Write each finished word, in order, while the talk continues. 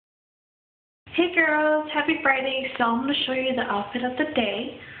Hey girls, happy Friday. So I'm going to show you the outfit of the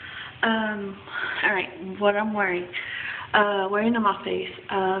day. Alright, what I'm wearing. Wearing on my face.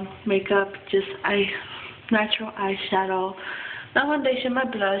 Makeup, just natural eyeshadow. My foundation, my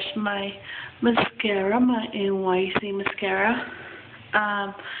blush, my mascara, my NYC mascara.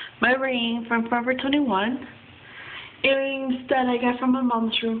 My ring from Forever 21. Earrings that I got from my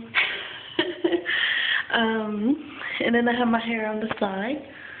mom's room. And then I have my hair on the side.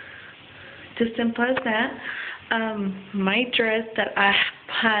 Just simple as that. My dress that I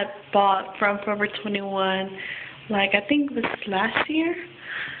had bought from Forever 21, like I think it was last year,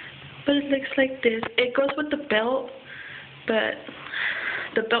 but it looks like this. It goes with the belt, but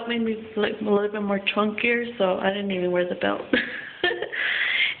the belt made me look a little bit more chunkier, so I didn't even wear the belt.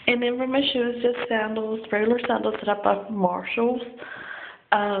 And then for my shoes, just sandals, regular sandals that I bought from Marshalls.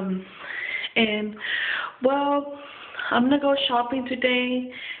 And well, I'm gonna go shopping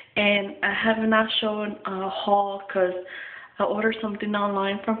today. And I have not shown a haul because I ordered something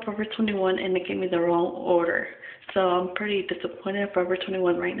online from Forever 21 and they gave me the wrong order. So I'm pretty disappointed in Forever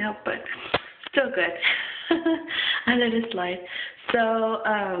 21 right now, but still good. I let it slide. So,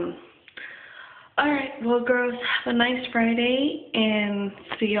 alright, well girls, have a nice Friday and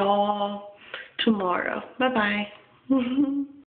see y'all tomorrow. Bye-bye.